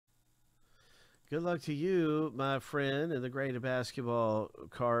Good luck to you, my friend, in the Great Basketball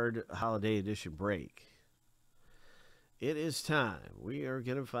Card Holiday Edition break. It is time. We are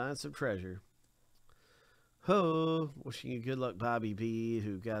going to find some treasure. Ho! Wishing you good luck, Bobby B,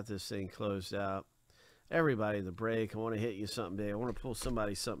 who got this thing closed out. Everybody in the break, I want to hit you something big. I want to pull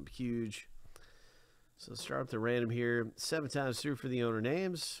somebody something huge. So let's start with the random here. 7 times through for the owner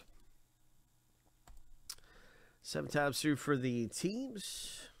names. 7 times through for the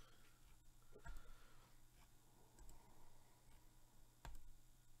teams.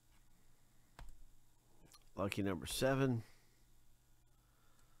 Lucky number 7.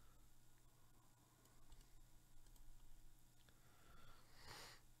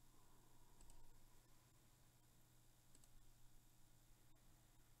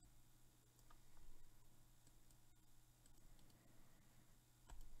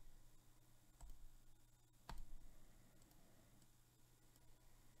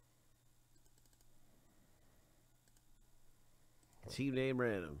 Team name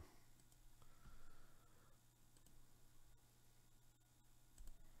random.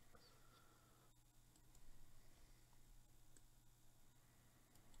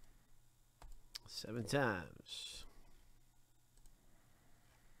 Seven times.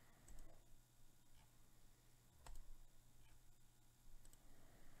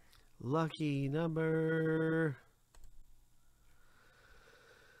 Lucky number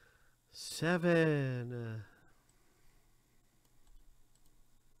 7.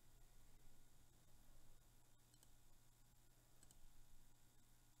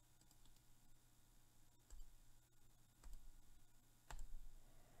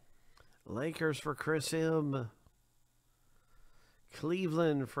 Lakers for Chris M.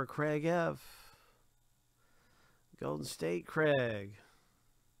 Cleveland for Craig F. Golden State Craig.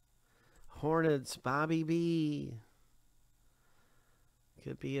 Hornets Bobby B.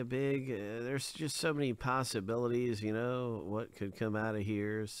 Could be a big, there's just so many possibilities, you know, what could come out of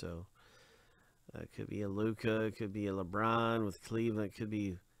here. So it could be a Luka, it could be a LeBron with Cleveland, it could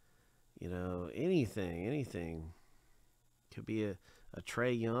be, you know, anything. Could be a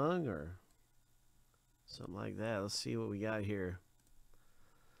Trae Young or something like that. Let's see what we got here.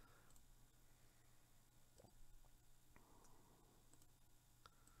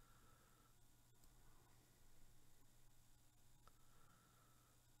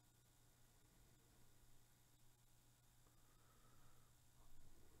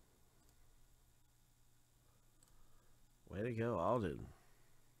 Way to go, Alden.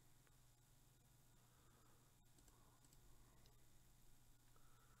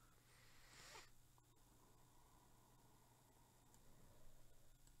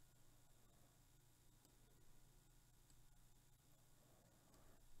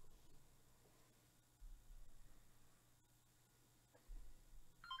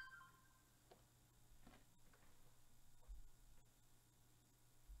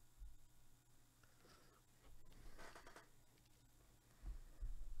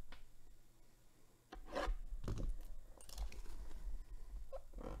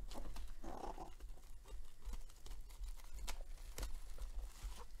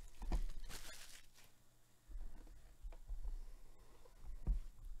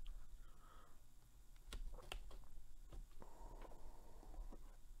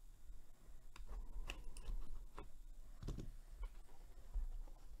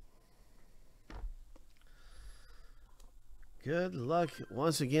 Good luck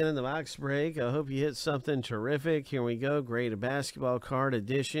once again in the box break. I hope you hit something terrific. Here we go. Great Basketball Card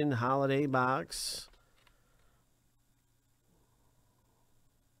Edition Holiday Box.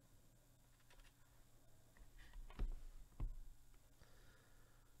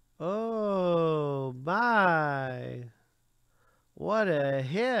 Oh, my. What a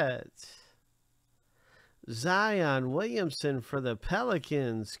hit. Zion Williamson for the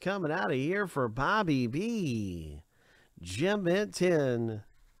Pelicans coming out of here for Bobby B. Jim Benton.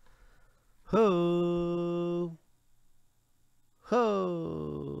 Ho.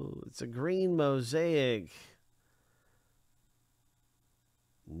 Ho. It's a green mosaic.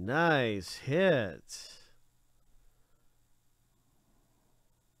 Nice hit.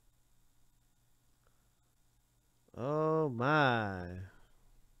 Oh, my.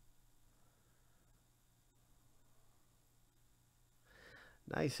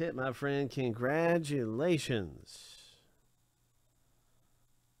 Nice hit, my friend. Congratulations.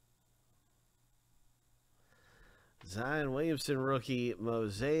 Zion Williamson rookie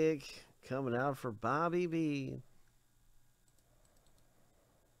mosaic coming out for Bobby B.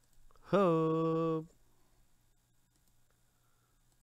 Hope.